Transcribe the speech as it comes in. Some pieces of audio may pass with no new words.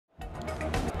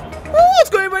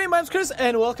everybody, my name's Chris,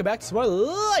 and welcome back to some more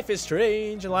Life is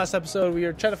Strange. In the last episode, we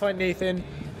were trying to find Nathan.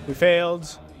 We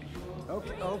failed.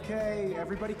 Okay,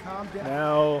 everybody calm down.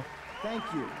 Now... Thank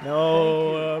you.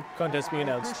 No contest being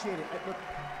announced. I appreciate it. Look,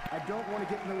 I don't want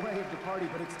to get in the way of the party,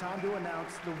 but it's time to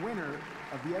announce the winner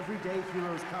of the Everyday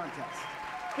Heroes contest.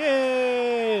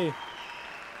 Yay!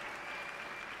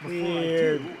 Before I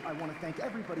do, I want to thank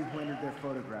everybody who entered their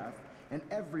photograph and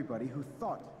everybody who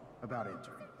thought about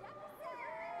entering.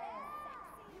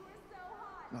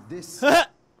 Now this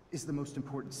is the most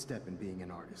important step in being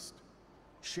an artist.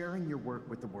 Sharing your work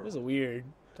with the world. This is weird.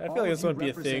 I feel like this wouldn't be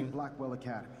a thing. Blackwell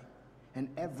Academy and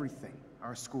everything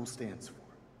our school stands for.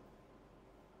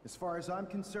 As far as I'm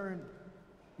concerned,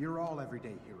 you're all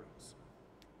everyday heroes.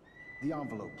 The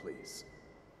envelope, please.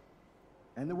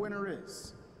 And the winner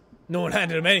is... No one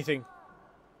handed him anything.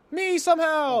 Me,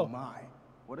 somehow! Oh my,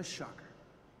 what a shocker.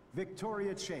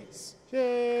 Victoria Chase.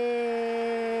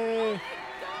 Yay!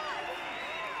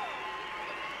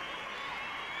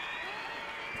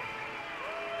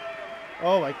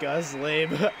 Oh my god, this is lame.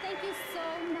 Thank you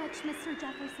so much, Mr.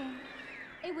 Jefferson.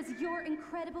 It was your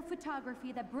incredible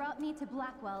photography that brought me to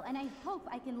Blackwell, and I hope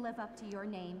I can live up to your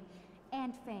name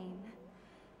and fame.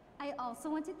 I also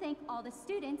want to thank all the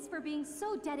students for being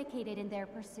so dedicated in their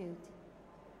pursuit.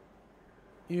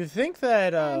 You think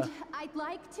that, And I'd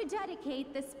like to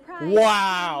dedicate this prize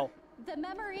Wow! to the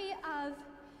memory of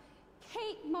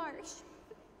Kate Marsh.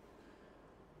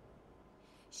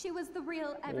 She was the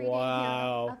real everyday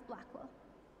hero of Blackwell.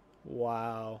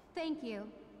 Wow. Thank you.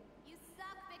 You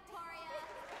suck, Victoria.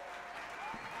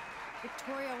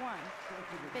 Victoria won.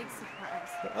 Big surprise.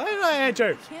 I did not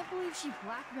enter. Can't believe she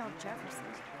blackmailed Jefferson.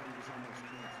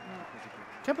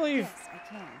 Can't believe. Yes, I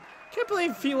can. Can't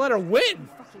believe he let her win.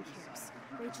 Who fucking cares?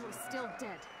 Rachel is still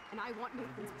dead, and I want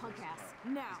Nathan's punk ass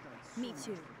now. Me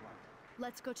too.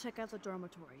 Let's go check out the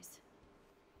dormitories.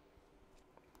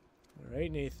 All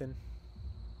right, Nathan.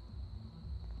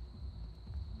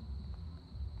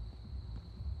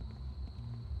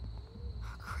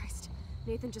 Oh, Christ.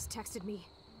 Nathan just texted me.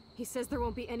 He says there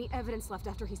won't be any evidence left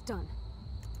after he's done.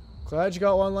 Glad you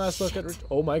got one last look at.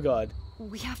 Oh my god.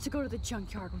 We have to go to the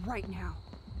junkyard right now.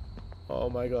 Oh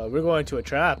my god, we're going to a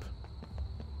trap.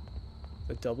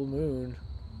 The double moon.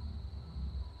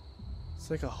 It's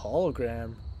like a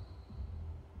hologram.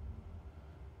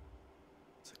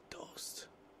 It's a ghost.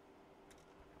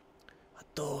 A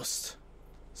ghost.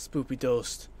 Spoopy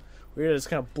ghost. Weird, it's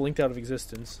kind of blinked out of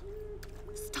existence.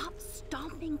 Stop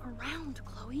stomping around,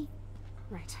 Chloe.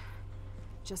 Right.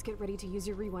 Just get ready to use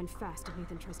your rewind fast if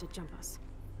Nathan tries to jump us.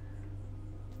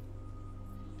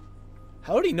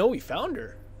 How did he know we found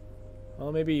her?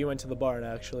 Well, maybe you went to the barn,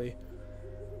 actually.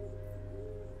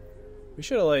 We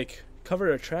should have, like,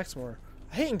 covered our tracks more.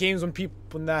 I hate in games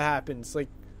when that happens. Like,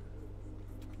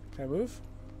 can I move?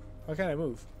 How can I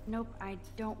move? Nope, I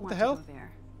don't want the hell? to go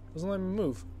there. Doesn't let me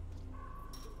move.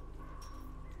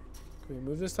 Can we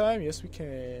move this time? Yes, we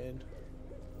can.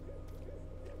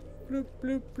 Bloop,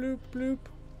 bloop, bloop, bloop.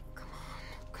 Come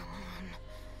on.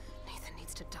 Nathan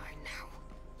needs to die now.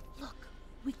 Look,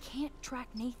 we can't track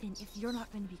Nathan if you're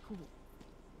not going to be cool.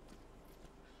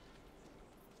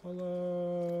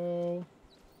 Hello.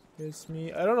 It's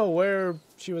me. I don't know where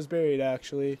she was buried,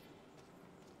 actually.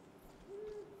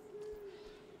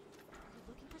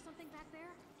 Looking for something back there?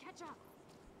 Catch up.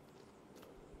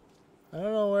 I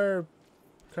don't know where.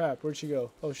 Crap, where'd she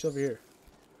go? Oh, she's over here.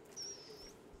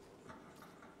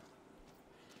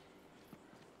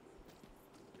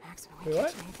 Max, Wait,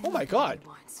 what? Oh my god.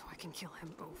 So I can kill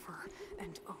him over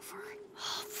and over.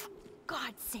 Oh, for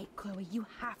God's sake, Chloe, you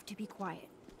have to be quiet.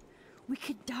 We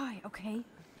could die, okay?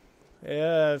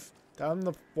 Yeah, if I'm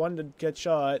the one to get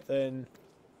shot, then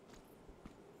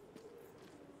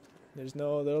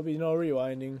there'll be no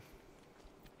rewinding.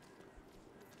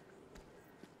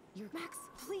 Max,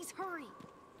 please hurry.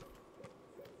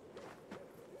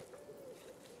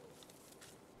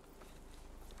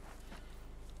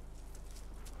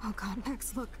 Oh God,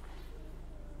 Max, look.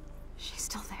 She's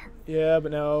still there. Yeah,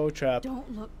 but no trap.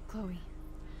 Don't look, Chloe.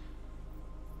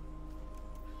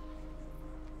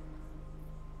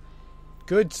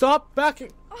 Good, stop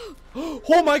backing.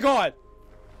 Oh my god.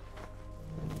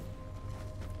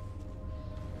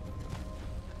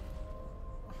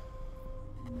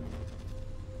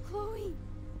 Chloe,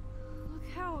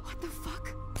 look out. What the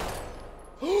fuck?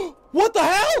 What the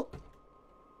hell?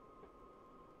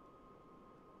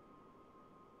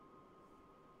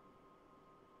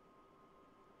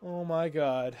 Oh my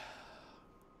god.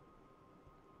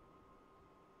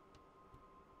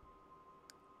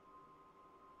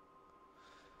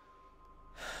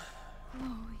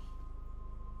 Chloe.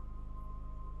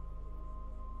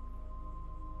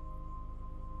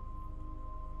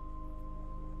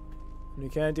 You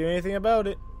can't do anything about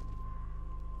it.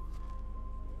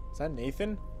 Is that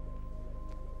Nathan?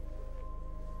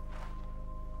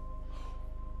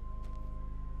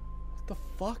 What the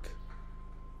fuck?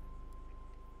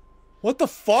 What the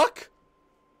fuck?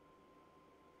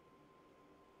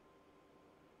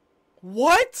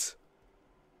 What?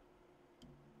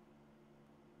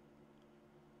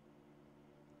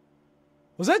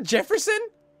 Was that Jefferson?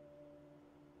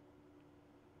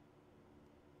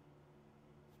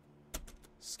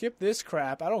 Skip this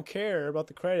crap. I don't care about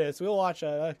the credits. We'll watch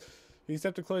that. You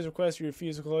accepted Chloe's request. You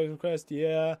refused Chloe's request.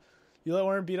 Yeah. You let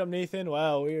Warren beat up Nathan.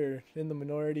 Wow, we're in the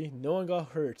minority. No one got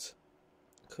hurt.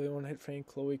 Chloe won't hit Frank.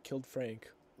 Chloe killed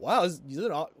Frank. Wow.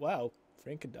 Wow.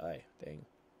 Frank could die. Dang.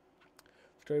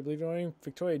 Victoria believed your warning.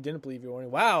 Victoria didn't believe your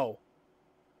warning. Wow.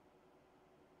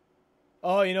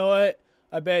 Oh, you know what?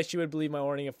 I bet she would believe my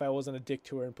warning if I wasn't a dick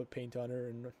to her and put paint on her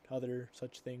and other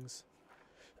such things.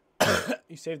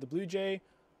 You saved the Blue Jay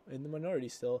in the minority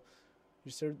still.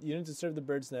 You didn't deserve the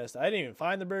bird's nest. I didn't even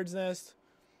find the bird's nest.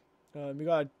 We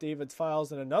got David's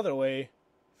files in another way.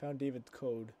 Found David's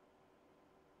code.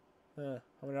 I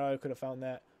wonder how I could have found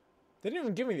that. They didn't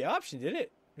even give me the option, did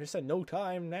it? They just said no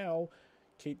time now.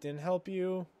 Kate didn't help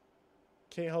you.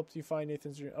 Kate helped you find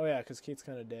Nathan's dream. Oh yeah, because Kate's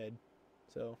kind of dead.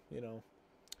 So, you know.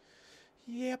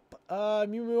 Yep.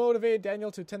 You motivated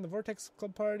Daniel to attend the Vortex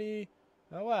Club party.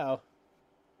 Oh wow.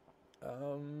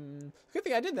 Good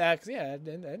thing I did that, because yeah, it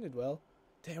ended well.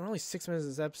 Damn, we're only 6 minutes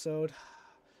of this episode.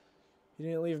 You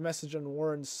didn't leave a message on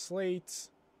Warren's slate.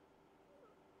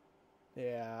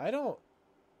 Yeah, I don't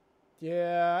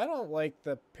like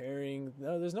the pairing.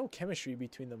 No, there's no chemistry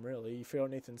between them, really. You figured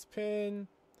out Nathan's pin.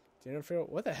 You didn't figure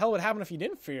out, what the hell would happen if you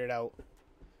didn't figure it out?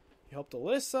 You helped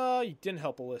Alyssa. You didn't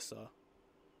help Alyssa.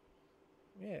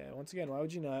 Yeah, once again, why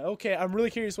would you not? Okay, I'm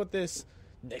really curious what this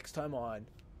next time on.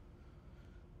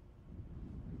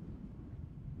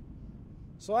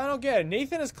 So I don't get it.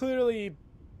 Nathan is clearly...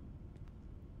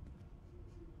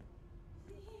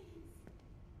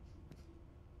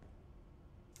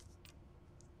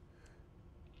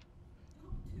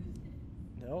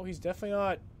 No, he's definitely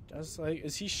not. I was like,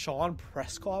 is he Sean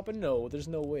Prescott? But no, there's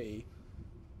no way.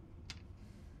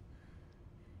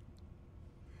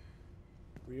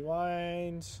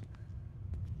 Rewind.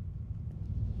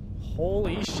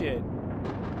 Holy shit.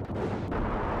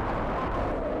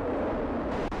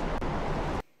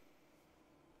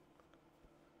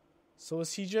 So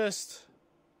is he just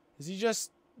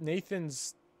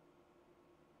Nathan's,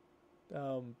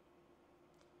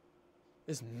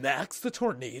 is Max the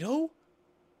tornado?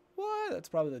 What? That's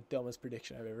probably the dumbest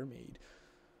prediction I've ever made.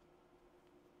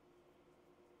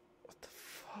 What the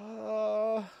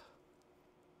fuck?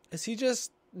 Is he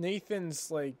just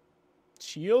Nathan's, like,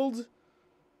 shield?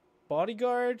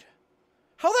 Bodyguard?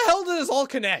 How the hell did this all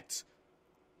connect?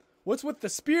 What's with the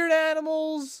spirit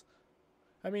animals?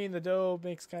 I mean, the dough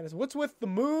makes kind of... What's with the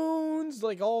moons?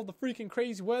 Like, all the freaking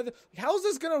crazy weather? Like, how is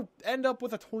this going to end up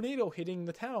with a tornado hitting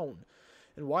the town?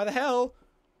 And why the hell...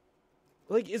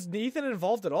 Like, is Nathan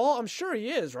involved at all? I'm sure he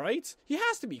is, right? He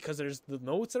has to be, because there's the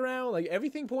notes around. Like,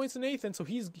 everything points to Nathan, so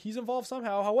he's involved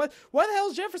somehow. Why the hell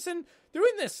is Jefferson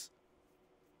doing this?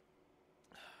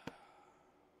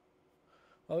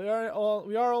 Well,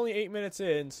 we are only 8 minutes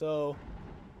in, so...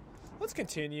 Let's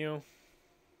continue.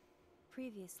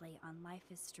 Previously on Life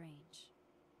is Strange.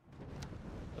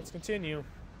 Let's continue.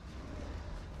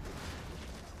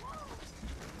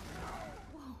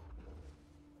 Whoa.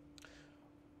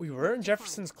 We were in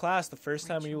Jefferson's class the first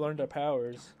time we learned our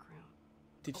powers.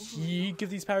 Did he give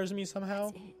these powers to me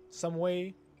somehow? Some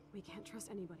way? We can't trust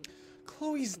anybody.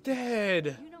 Chloe's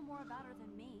dead. You know more about her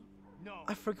than me. No.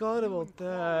 I forgot about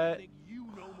that. I think you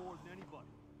know more than anybody,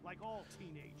 like all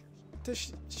teenagers.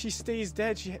 She stays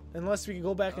dead. Unless we can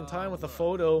go back in time with a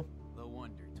photo. The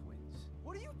Wonder Twins.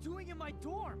 What are you doing in my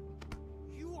dorm?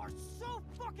 You are so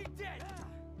fucking dead.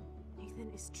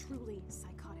 Nathan is truly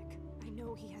psychotic. I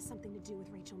know he has something to do with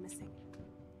Rachel missing.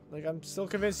 Like, I'm still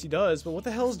convinced he does, but what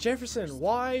the hell is Jefferson?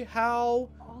 Why? How?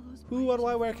 Who? What do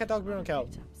I wear? Cat dog brown cow.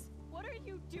 What are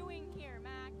you doing here,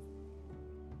 Max?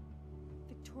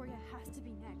 Victoria has to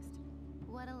be next.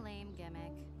 What a lame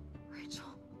gimmick. Rachel,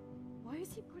 why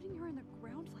is he putting her in the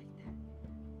ground like that?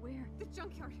 Where? The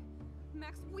junkyard.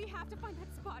 Max, we have to find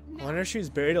that spot I now. wonder if she was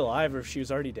buried alive or if she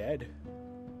was already dead.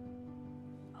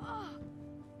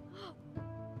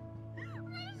 Rachel,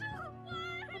 what?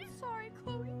 I'm sorry,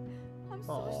 Chloe. I'm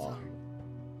so Aw. sorry.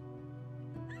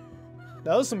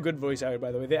 That was some good voice acting,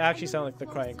 by the way. They actually sound like they're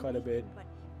crying quite a bit. But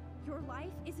your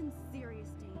life is in serious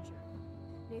danger.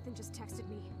 Nathan just texted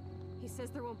me. He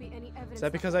says there won't be any evidence. Is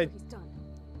that because he's done.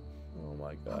 Oh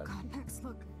my Oh god. God, Max,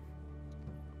 look.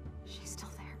 She's still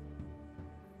there.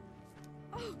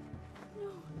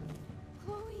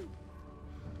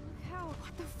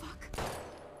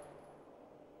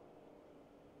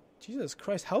 Jesus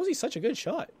Christ, how is he such a good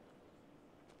shot?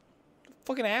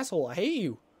 Fucking asshole, I hate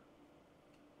you.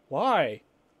 Why?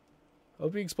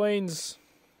 Hope he explains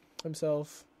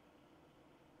himself.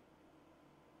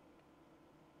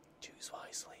 Choose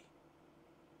wisely.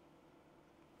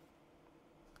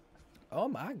 Oh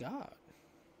my god.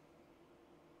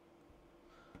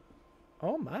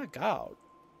 Oh my god.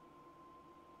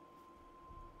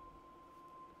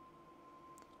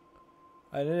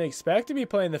 I didn't expect to be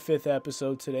playing the 5th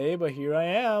episode today, but here I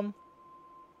am.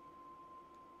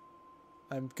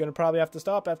 I'm gonna probably have to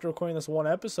stop after recording this one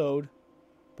episode.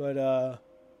 But,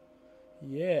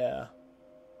 yeah.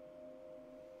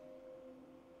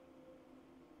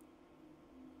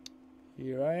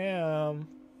 Here I am.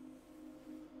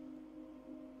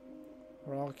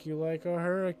 Rock you like a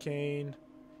hurricane.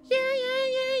 Yeah.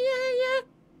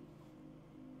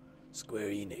 Square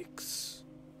Enix.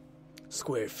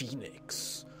 Square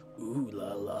Phoenix. Ooh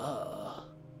la la.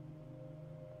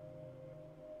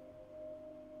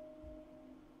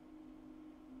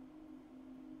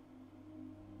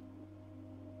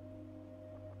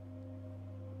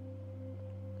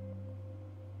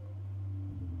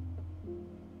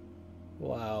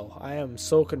 Wow, I am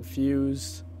so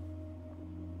confused.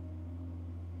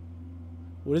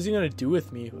 What is he gonna do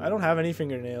with me? I don't have any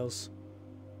fingernails.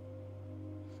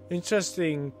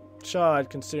 Interesting shot,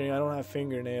 considering I don't have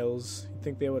fingernails. You'd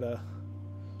think they would have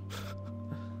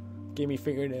gave me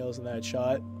fingernails in that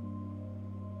shot.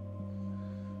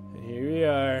 And here we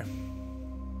are.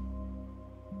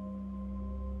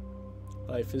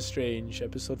 Life is Strange,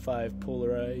 episode 5,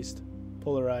 Polarized.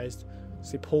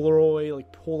 Say Polaroid,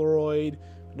 like Polaroid.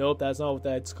 Nope, that's not what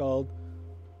that's called.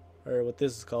 Or what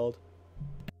this is called.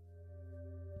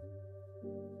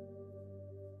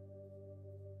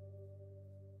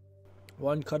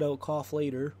 One cutout cough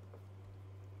later.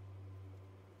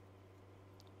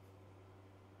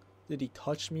 Did he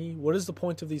touch me? What is the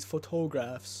point of these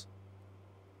photographs?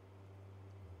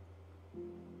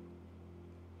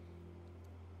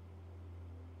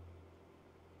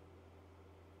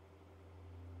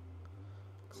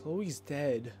 Chloe's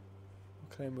dead.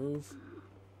 Can I move?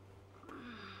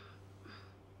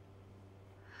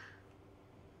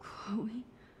 Chloe?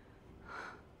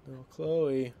 No,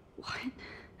 Chloe. What?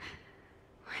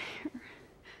 Where?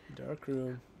 Dark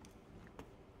room.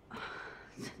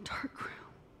 It's a dark room.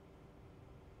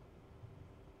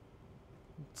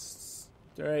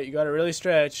 Alright, you gotta really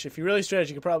stretch. If you really stretch,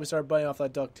 you could probably start biting off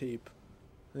that duct tape.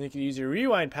 And then you can use your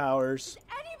rewind powers. Is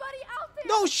anybody out there?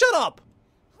 No, shut up!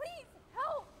 Please,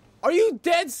 help! Are you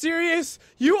dead serious?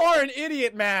 You are an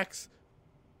idiot, Max.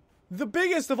 The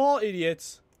biggest of all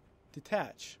idiots.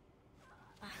 Detach.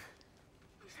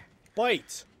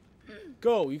 Bite.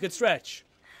 Go, you can stretch.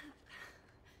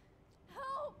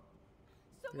 Help!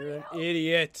 Somebody You're an help!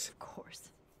 idiot. Of course.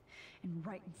 And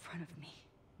right in front of me.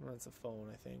 That's a phone,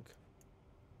 I think.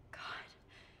 God,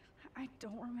 I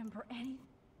don't remember any...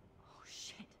 Oh,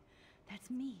 shit. That's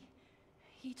me.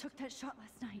 He took that shot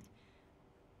last night.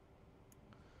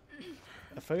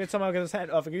 If I could somehow get his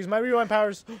hand off, I could use my rewind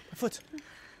powers. My foot.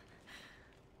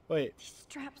 Wait, These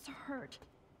straps hurt.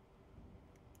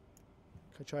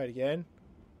 can I try it again?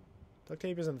 Duct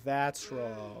tape isn't that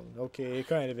strong. Okay, it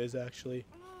kind of is, actually.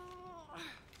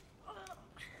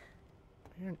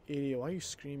 You're an idiot. Why are you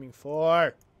screaming for?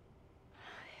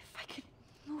 If I could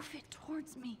move it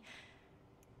towards me.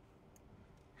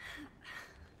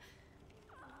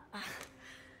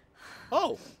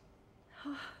 Oh!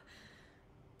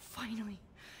 Finally,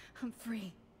 I'm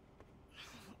free.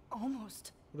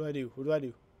 Almost. What do I do? What do I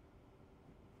do?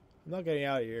 I'm not getting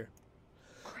out of here.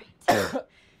 Great.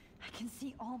 I can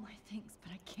see all my things,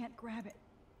 but I can't grab it.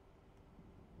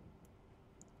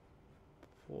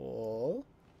 Pull.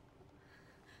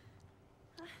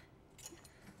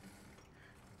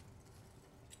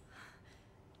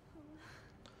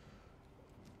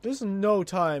 There's no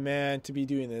time, man, to be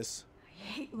doing this. I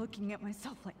hate looking at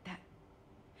myself like that.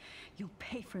 You'll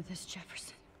pay for this,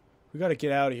 Jefferson. We gotta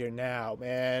get out of here now,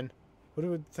 man.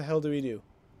 What the hell do we do?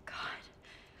 God,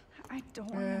 I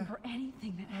don't remember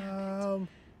anything that happened.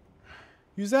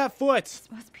 Use that foot. This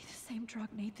must be the same drug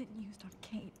Nathan used on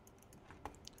Kate.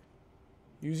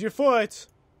 Use your foot.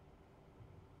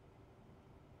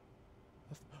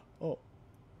 Oh.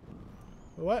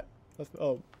 What?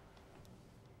 Oh.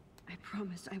 I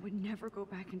promised I would never go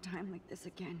back in time like this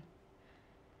again.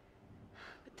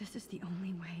 But this is the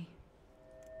only way.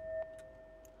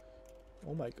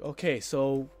 Oh my. Okay,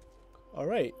 so.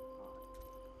 Alright.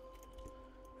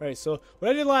 Alright, so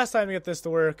what I did last time to get this to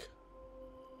work.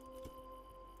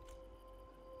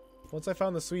 Once I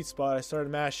found the sweet spot, I started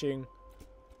mashing.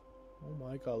 Oh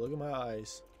my god, look at my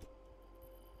eyes.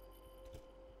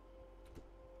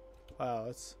 Wow,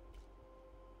 it's...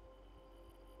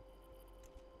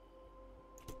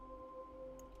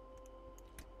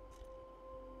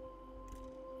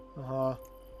 Uh-huh.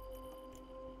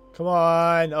 Come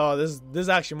on. Oh, this is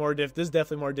actually more this is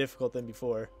definitely more difficult than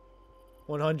before.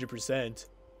 100%.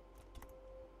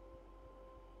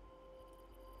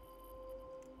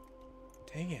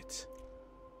 Dang it.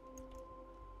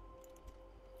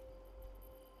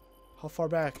 How far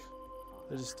back?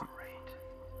 There's just...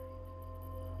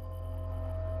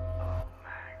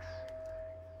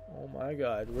 Oh my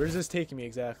god. Where's this taking me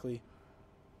exactly?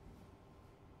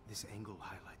 This angle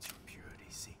highlights your purity.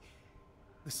 See,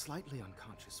 the slightly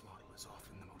unconscious model is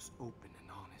often the most open and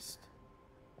honest.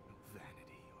 No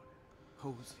vanity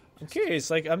or posing. Okay,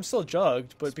 it's like I'm still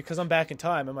jugged, but because I'm back in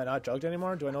time, am I not jugged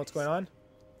anymore? Do I know what's going on?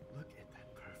 Look at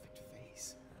that perfect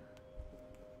face.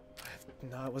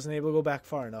 No, I wasn't able to go back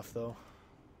far enough, though.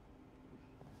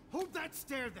 Hold that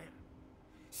stare there!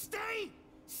 Stay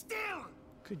still!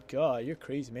 Good God, you're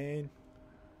crazy, man.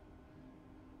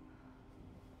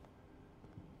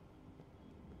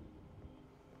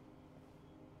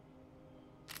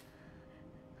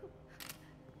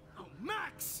 Oh,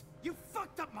 Max! You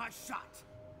fucked up my shot!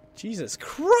 Jesus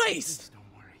Christ! Just don't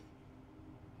worry.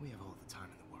 We have all the time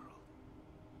in the world.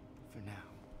 For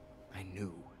now, I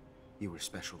knew you were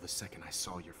special the second I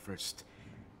saw your first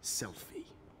selfie.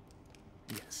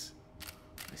 Yes,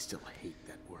 I still hate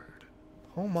that word.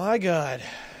 Oh my God.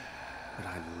 But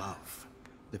I love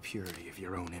the purity of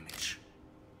your own image.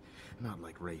 Not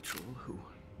like Rachel, who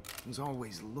was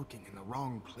always looking in the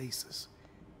wrong places.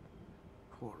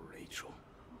 Poor Rachel.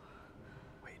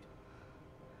 Wait.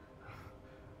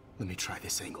 Let me try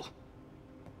this angle.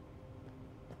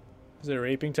 Is it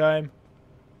raping time?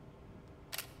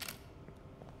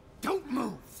 Don't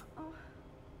move!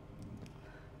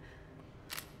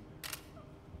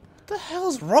 What the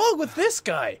hell's wrong with this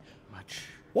guy? Much.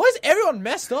 Why is everyone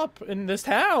messed up in this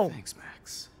town? Thanks,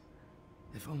 Max.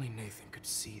 If only Nathan could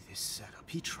see this setup.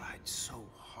 He tried so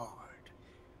hard.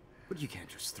 But you can't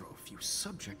just throw a few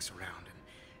subjects around and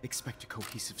expect a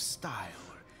cohesive style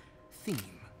or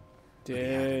theme. But he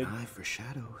had Did an eye for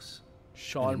shadows.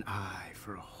 Sean And an eye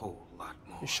for a whole lot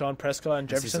more. is Sean Prescott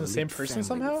and As his Jefferson the same elite person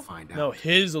family will somehow? find No, out,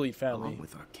 his elite Along family.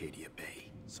 with Arcadia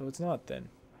Bay. So it's not then.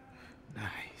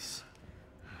 Nice.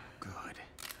 Good.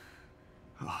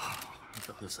 Oh,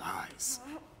 look at those eyes.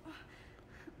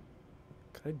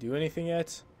 Can I do anything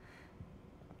yet?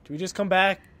 Do we just come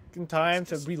back in time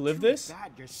to relive this?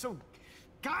 Dad, you're so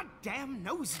goddamn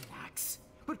nosy, Max.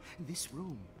 But this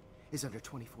room is under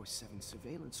 24/7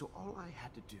 surveillance, so all I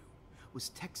had to do was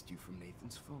text you from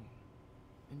Nathan's phone.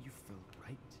 And you fell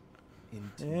right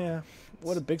into Yeah. my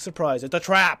What a hands. big surprise. It's a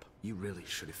trap. You really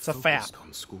should have It's a focused fap.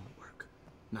 on schoolwork,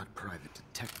 not private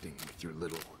detecting with your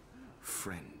little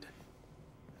friend.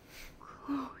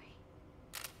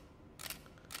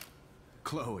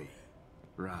 Chloe.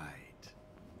 Right.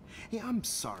 Yeah, I'm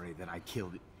sorry that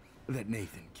that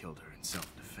Nathan killed her in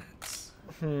self-defense.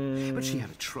 But she had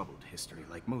a troubled history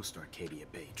like most Arcadia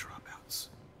Bay dropouts.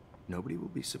 Nobody will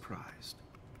be surprised.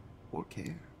 Or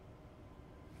care.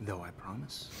 Though I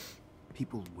promise,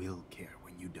 people will care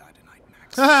when you die tonight,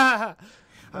 Max. I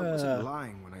wasn't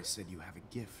lying when I said you have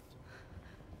a gift.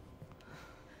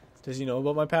 Does he know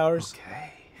about my powers?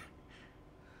 Okay.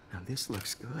 Now this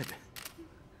looks good.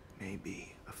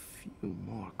 Maybe a few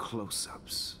more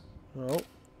close-ups. Oh.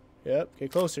 Yep.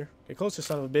 Get closer. Get closer,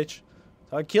 son of a bitch.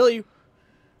 I'll kill you.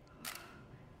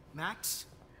 Max,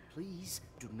 please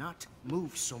do not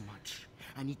move so much.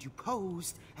 I need you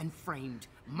posed and framed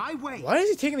my way. Why is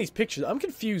he taking these pictures? I'm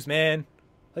confused, man.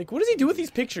 Like, what does he do with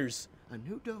these pictures? A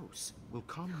new dose will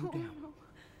calm you down.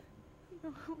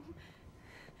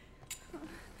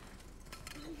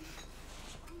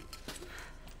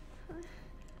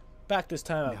 Back this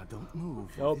time Now out. don't move.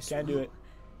 or Nope, this can't do will it.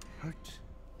 Hurt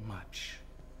much.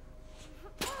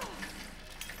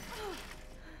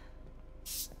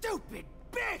 Stupid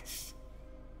bitch!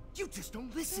 You just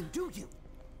don't listen, do you?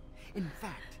 In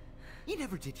fact, you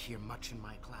never did hear much in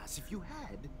my class. If you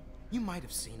had, you might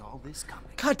have seen all this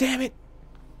coming. God damn it.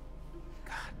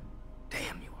 God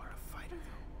damn, you are a fighter,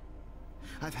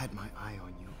 though. I've had my eye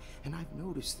on you, and I've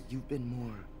noticed that you've been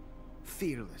more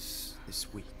fearless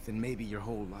this week than maybe your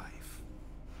whole life.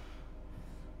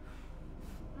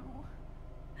 No.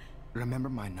 Remember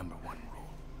my #1 rule.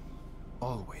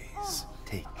 Always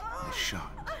take the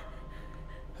shot.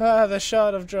 Ah, the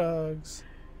shot of drugs.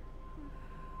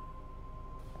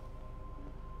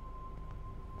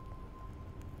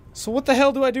 So what the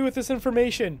hell do I do with this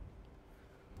information?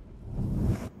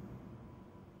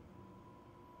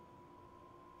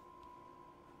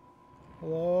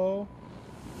 Hello?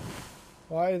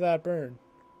 Why did that burn?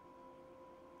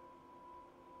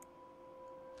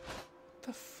 What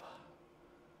the fuck?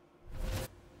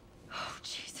 Oh,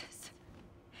 Jesus.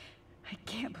 I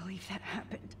can't believe that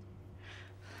happened.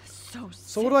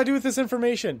 So what do I do with this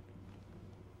information?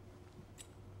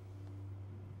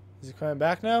 Is he coming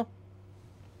back now?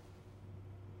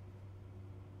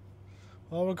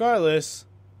 Well, regardless,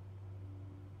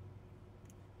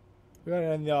 we gotta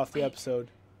end off the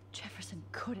episode. Jefferson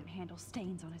couldn't handle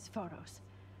stains on his photos.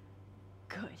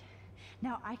 Good.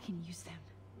 Now I can use them.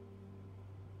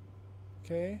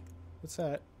 Okay, what's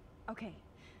that? Okay.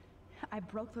 I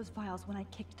broke those files when I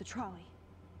kicked the trolley.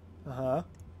 Uh-huh.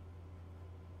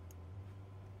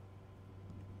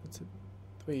 What's it?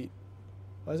 Wait.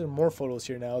 Why is there more photos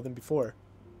here now than before?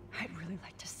 I'd really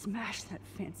like to smash that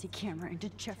fancy camera into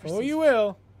Jefferson's... Oh, you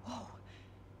will. Whoa.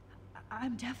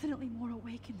 I'm definitely more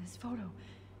awake in this photo.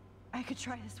 I could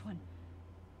try this one.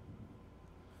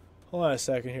 Hold on a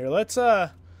second here. Let's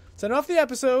send off the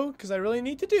episode, because I really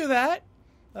need to do that.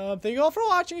 Thank you all for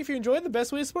watching. If you enjoyed, the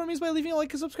best way to support me is by leaving a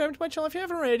like and subscribing to my channel if you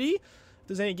haven't already. If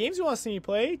there's any games you want to see me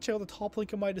play, check out the top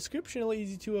link in my description. It'll lead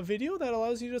you to a video that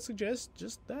allows you to suggest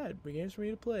just that. Games for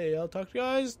me to play. I'll talk to you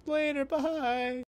guys later. Bye.